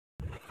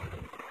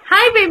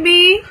Hi,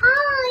 baby.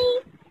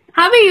 Hi,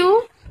 How are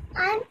you?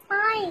 I'm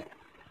fine.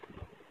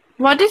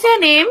 What is your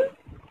name?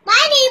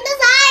 My name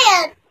is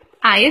Ayat.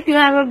 Ayat, you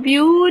have a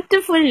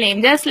beautiful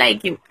name, just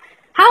like you.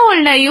 How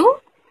old are you?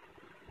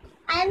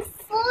 I'm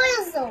 4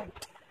 years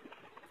old.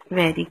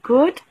 Very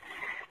good.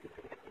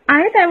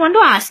 Ayat, I want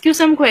to ask you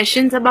some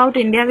questions about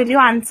India. Will you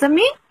answer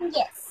me?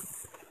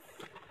 Yes.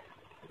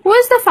 Who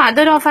is the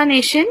father of our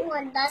nation?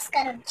 Mohandas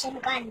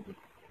Karamchand Gandhi.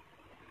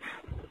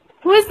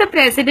 Who is the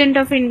president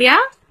of India?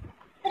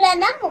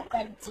 Pranab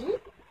Mukherjee.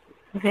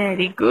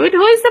 Very good.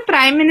 Who is the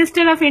prime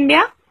minister of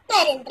India?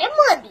 Narendra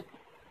Modi.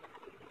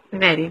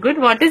 Very good.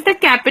 What is the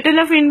capital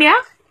of India?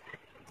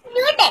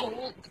 New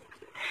Delhi.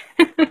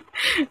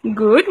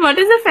 Good. What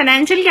is the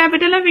financial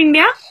capital of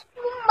India?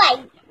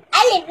 Mumbai.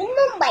 I live in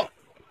Mumbai.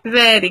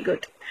 Very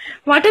good.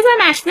 What is our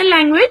national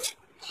language?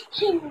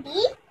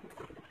 Hindi.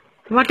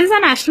 What is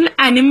our national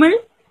animal?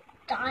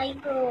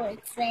 Tiger.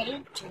 It's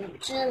very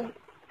gentle.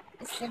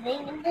 It's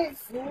living in the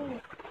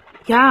zoo.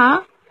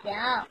 Yeah.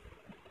 Yeah.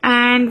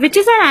 And which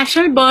is our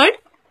national bird?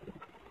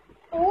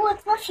 Oh,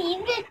 it's my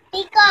favorite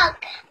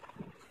peacock.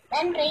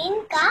 When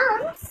rain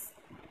comes,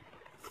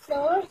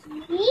 so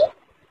he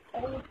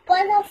opens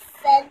the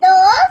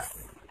feathers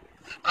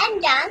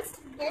and dances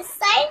this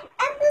side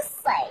and this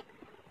side.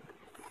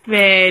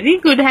 Very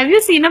good. Have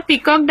you seen a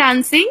peacock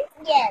dancing?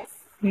 Yes.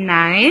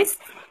 Nice.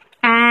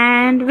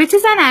 And which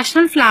is our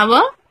national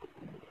flower?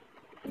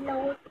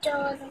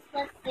 Lotus is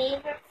my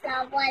favorite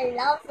flower. I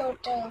love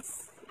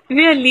lotus.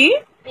 Really?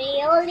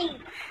 Really.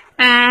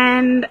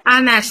 And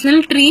our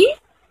national tree?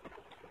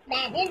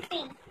 Banyan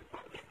tree.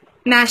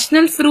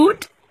 National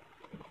fruit?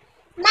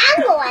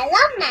 Mango. I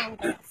love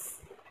mangoes.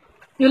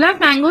 You love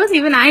mangoes?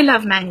 Even I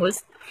love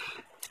mangoes.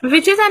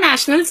 Which is our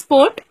national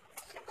sport?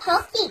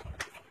 Hockey.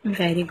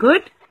 Very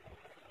good.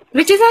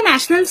 Which is our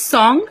national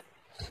song?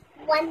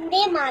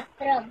 Vande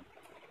Mataram.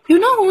 You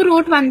know who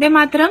wrote Vande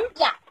Mataram?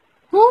 Yeah.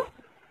 Who?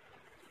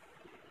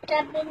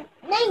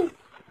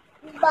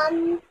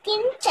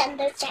 Bankim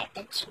Chandra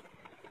Chatterjee.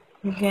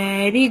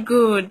 Very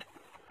good.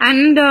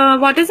 And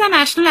what is our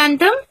national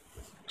anthem?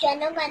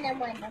 Jana Gana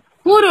Mana.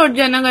 Who wrote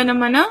Jana Gana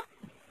Mana?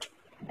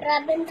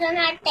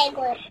 Rabindranath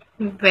Tagore.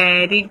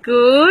 Very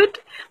good.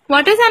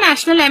 What is our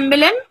national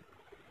emblem?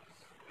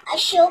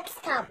 Ashok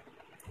Stamp.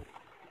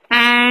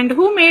 And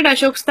who made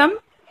Ashok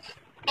Stamp?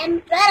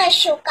 Emperor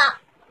Ashoka.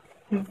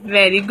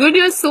 Very good.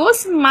 You're so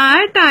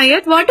smart,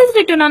 Ayat. What is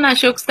written on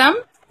Ashok Stamp?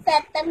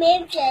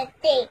 Satyamev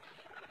Jayate.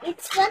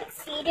 It's one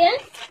serial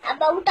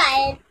about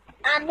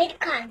Amir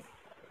Khan.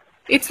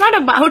 It's not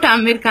about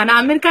Amir Khan.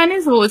 Amir Khan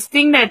is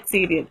hosting that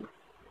serial.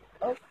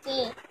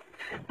 Okay.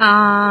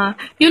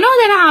 You know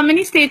there are how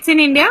many states in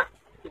India?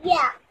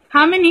 Yeah.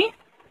 How many?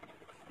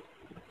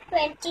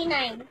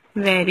 29.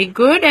 Very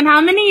good. And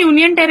how many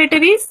union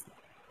territories?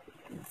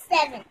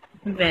 7.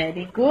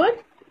 Very good.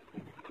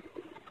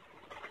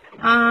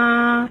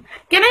 Can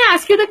I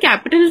ask you the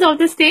capitals of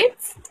the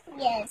states?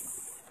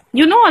 Yes.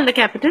 You know all the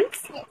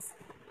capitals? Yes.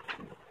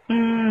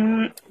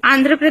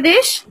 Andhra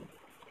Pradesh,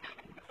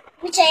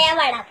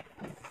 Vijayawada.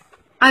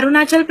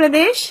 Arunachal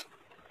Pradesh,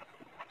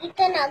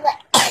 Itanagar.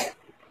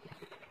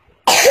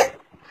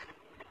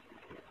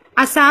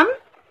 Assam,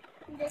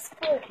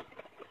 Dispur.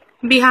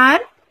 Bihar,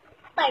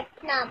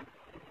 Patna.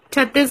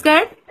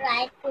 Chhattisgarh,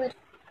 Raipur.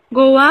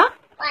 Goa,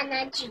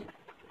 Panaji.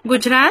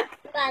 Gujarat,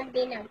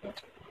 Gandhinagar.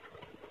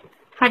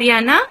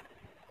 Haryana.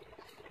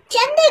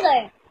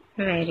 Chandigarh.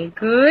 Very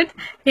good.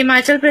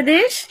 Himachal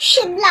Pradesh,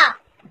 Shimla.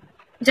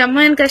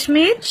 Jammu and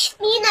Kashmir,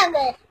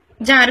 Srinagar.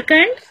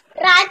 Jharkhand,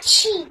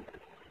 Ranchi.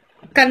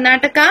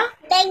 Karnataka,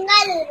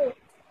 Bengaluru.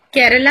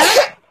 Kerala,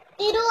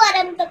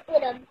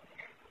 Tiruvaramanthapuram.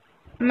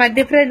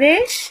 Madhya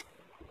Pradesh.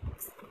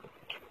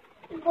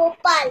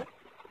 Bhopal.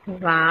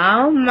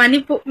 Wow.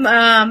 Manipur,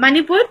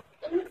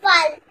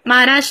 Imphal.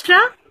 Maharashtra.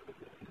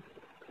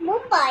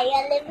 Mumbai.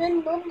 I live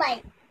in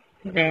Mumbai.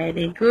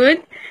 Very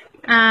good.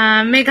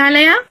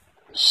 Meghalaya,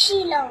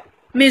 Shillong.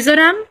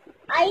 Mizoram,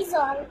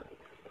 Aizawl.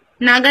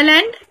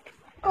 Nagaland,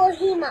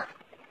 Kohima.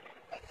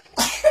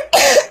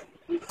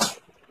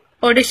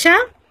 Odisha,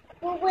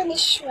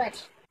 Bhubaneswar.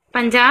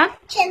 Punjab,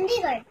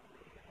 Chandigarh.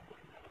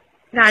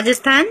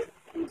 Rajasthan,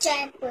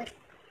 Jaipur.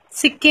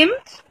 Sikkim,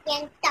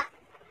 Gangtok.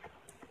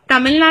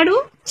 Tamil Nadu.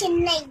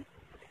 Chennai.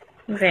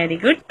 Very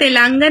good.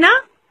 Telangana,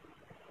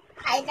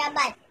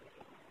 Hyderabad.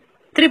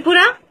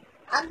 Tripura,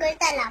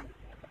 Agartala.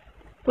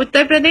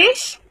 Uttar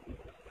Pradesh,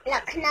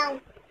 Lucknow.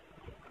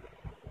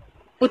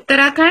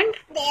 Uttarakhand,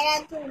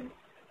 Dehradun.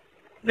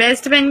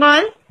 West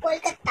Bengal.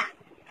 Kolkata.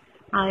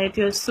 Ayat,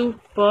 you're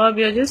superb.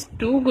 You're just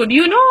too good.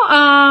 You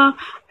know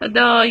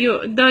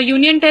the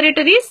union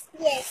territories?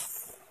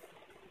 Yes.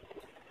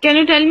 Can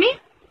you tell me?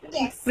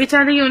 Yes. Which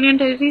are the union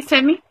territories?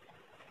 Tell me.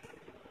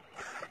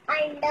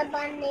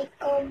 Andaman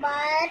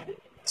Nicobar.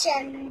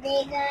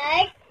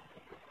 Chandigarh.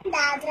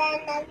 Dadra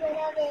and Nagar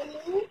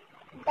Haveli.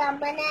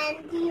 Daman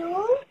and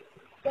Diu.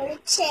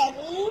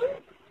 Puducherry.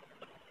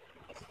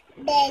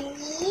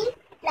 Delhi.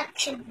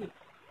 Lakshadweep.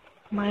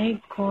 My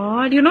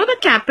God. You know the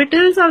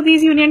capitals of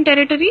these union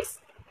territories?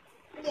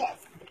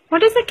 Yes.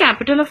 What is the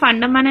capital of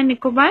Andaman and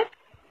Nicobar?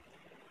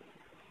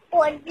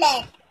 Port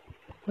Blair.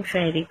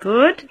 Very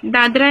good.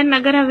 Dadra and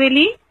Nagar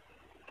Haveli?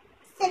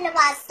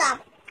 Silvassa.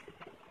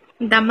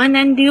 Daman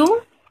and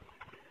Diu?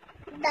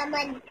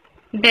 Daman.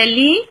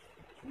 Delhi?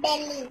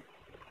 Delhi.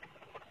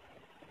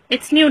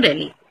 It's New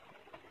Delhi.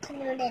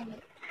 New Delhi.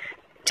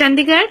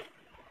 Chandigarh?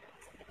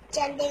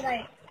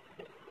 Chandigarh.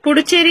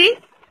 Puducherry?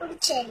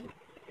 Puducherry.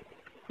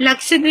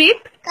 Lakshadweep?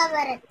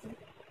 Kavaratti.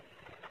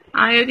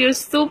 Ayod, you're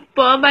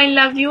superb. I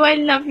love you. I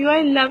love you.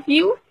 I love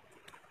you.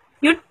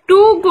 You're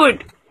too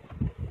good.